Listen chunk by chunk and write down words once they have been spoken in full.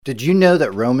Did you know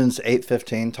that Romans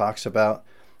 8:15 talks about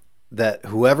that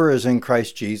whoever is in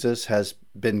Christ Jesus has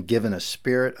been given a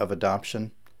spirit of adoption?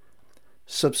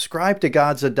 Subscribe to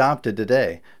God's Adopted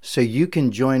today so you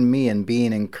can join me in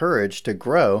being encouraged to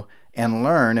grow and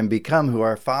learn and become who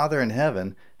our Father in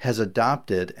heaven has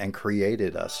adopted and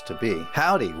created us to be.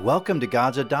 Howdy, welcome to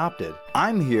God's Adopted.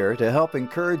 I'm here to help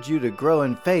encourage you to grow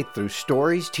in faith through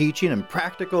stories, teaching, and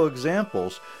practical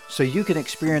examples so you can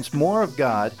experience more of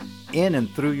God in and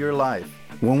through your life.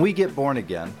 When we get born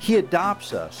again, He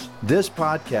adopts us. This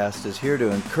podcast is here to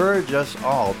encourage us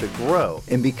all to grow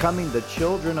in becoming the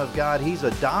children of God He's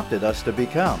adopted us to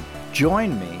become.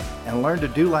 Join me and learn to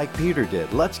do like Peter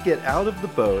did. Let's get out of the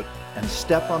boat and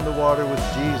step on the water with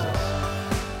Jesus.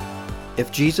 If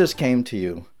Jesus came to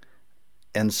you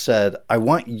and said, I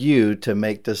want you to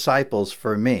make disciples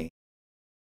for me,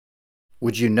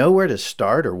 would you know where to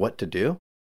start or what to do?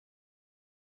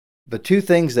 The two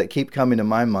things that keep coming to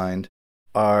my mind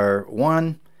are,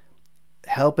 one,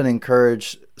 help and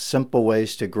encourage simple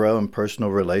ways to grow in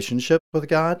personal relationship with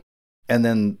God. And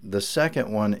then the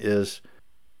second one is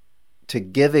to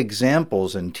give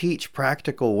examples and teach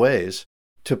practical ways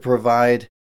to provide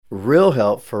real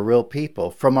help for real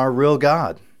people from our real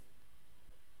God.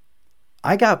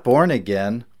 I got born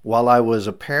again while I was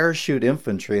a parachute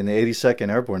infantry in the 82nd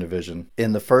Airborne Division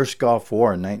in the first Gulf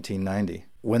War in 1990.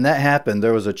 When that happened,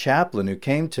 there was a chaplain who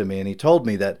came to me and he told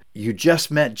me that you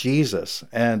just met Jesus,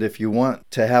 and if you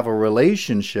want to have a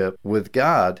relationship with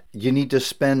God, you need to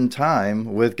spend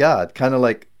time with God. Kind of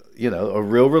like, a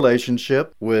real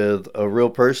relationship with a real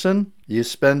person. You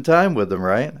spend time with them,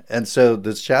 right? And so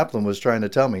this chaplain was trying to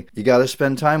tell me, you got to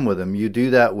spend time with him. You do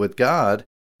that with God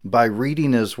by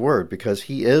reading His Word, because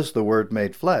He is the Word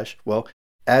made flesh. Well,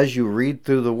 as you read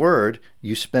through the Word,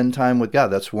 you spend time with God.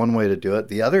 That's one way to do it.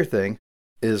 The other thing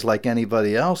is, like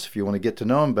anybody else, if you want to get to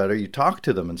know them better, you talk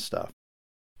to them and stuff.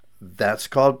 That's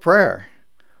called prayer.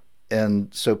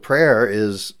 And so prayer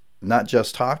is not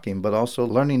just talking, but also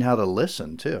learning how to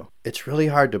listen too. It's really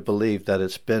hard to believe that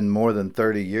it's been more than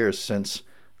 30 years since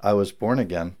I was born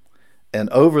again. And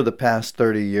over the past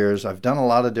 30 years, I've done a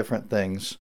lot of different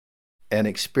things and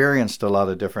experienced a lot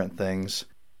of different things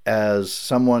as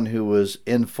someone who was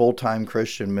in full-time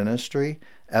Christian ministry,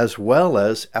 as well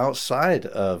as outside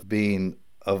of being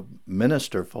a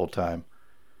minister full-time.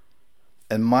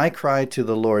 And my cry to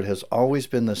the Lord has always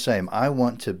been the same. I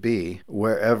want to be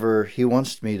wherever He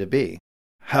wants me to be,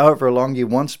 however long He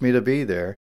wants me to be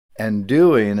there, and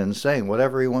doing and saying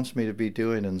whatever He wants me to be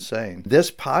doing and saying.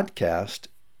 This podcast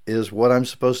is what I'm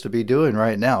supposed to be doing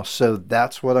right now, so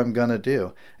that's what I'm going to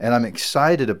do. And I'm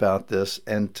excited about this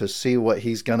and to see what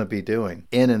He's going to be doing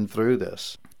in and through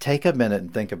this. Take a minute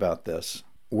and think about this.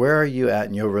 Where are you at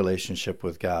in your relationship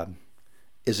with God?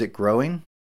 Is it growing?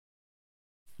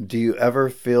 Do you ever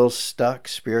feel stuck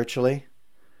spiritually?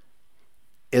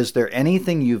 Is there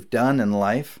anything you've done in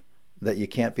life that you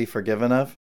can't be forgiven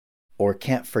of or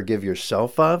can't forgive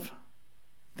yourself of?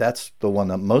 That's the one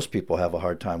that most people have a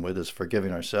hard time with, is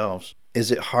forgiving ourselves.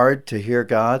 Is it hard to hear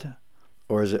God,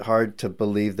 or is it hard to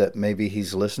believe that maybe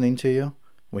He's listening to you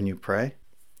when you pray?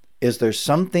 Is there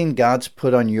something God's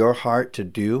put on your heart to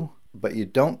do, but you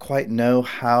don't quite know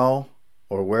how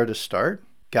or where to start?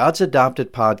 God's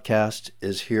Adopted podcast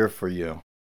is here for you,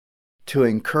 to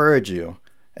encourage you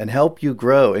and help you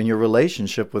grow in your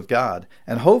relationship with God,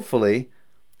 and hopefully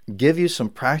give you some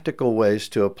practical ways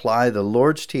to apply the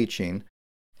Lord's teaching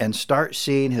and start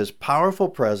seeing His powerful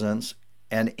presence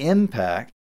and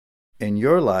impact in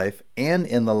your life and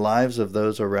in the lives of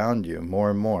those around you more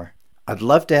and more. I'd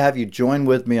love to have you join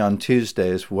with me on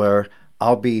Tuesdays, where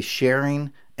I'll be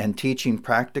sharing and teaching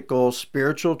practical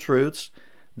spiritual truths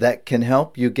that can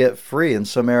help you get free in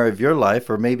some area of your life,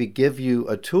 or maybe give you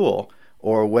a tool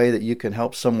or a way that you can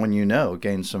help someone you know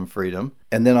gain some freedom.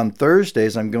 And then on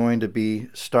Thursdays, I'm going to be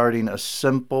starting a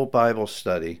simple Bible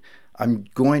study. I'm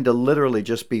going to literally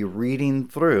just be reading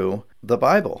through the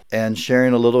Bible and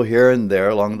sharing a little here and there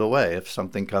along the way if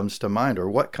something comes to mind or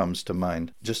what comes to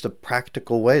mind. Just a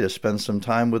practical way to spend some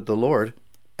time with the Lord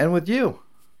and with you.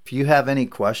 If you have any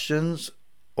questions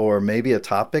or maybe a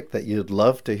topic that you'd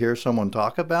love to hear someone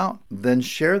talk about, then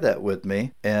share that with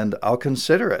me and I'll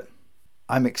consider it.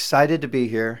 I'm excited to be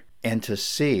here and to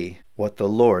see what the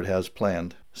Lord has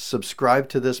planned. Subscribe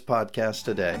to this podcast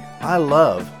today. I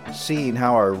love seeing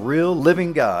how our real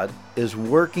living God is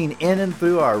working in and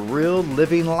through our real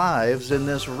living lives in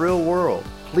this real world.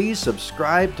 please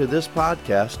subscribe to this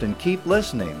podcast and keep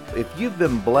listening. If you've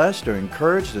been blessed or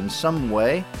encouraged in some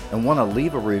way and want to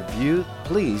leave a review,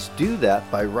 please do that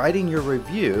by writing your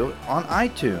review on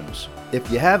iTunes. If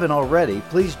you haven't already,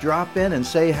 please drop in and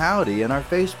say howdy in our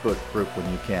Facebook group when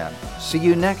you can. See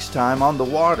you next time on The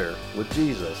Water with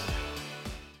Jesus.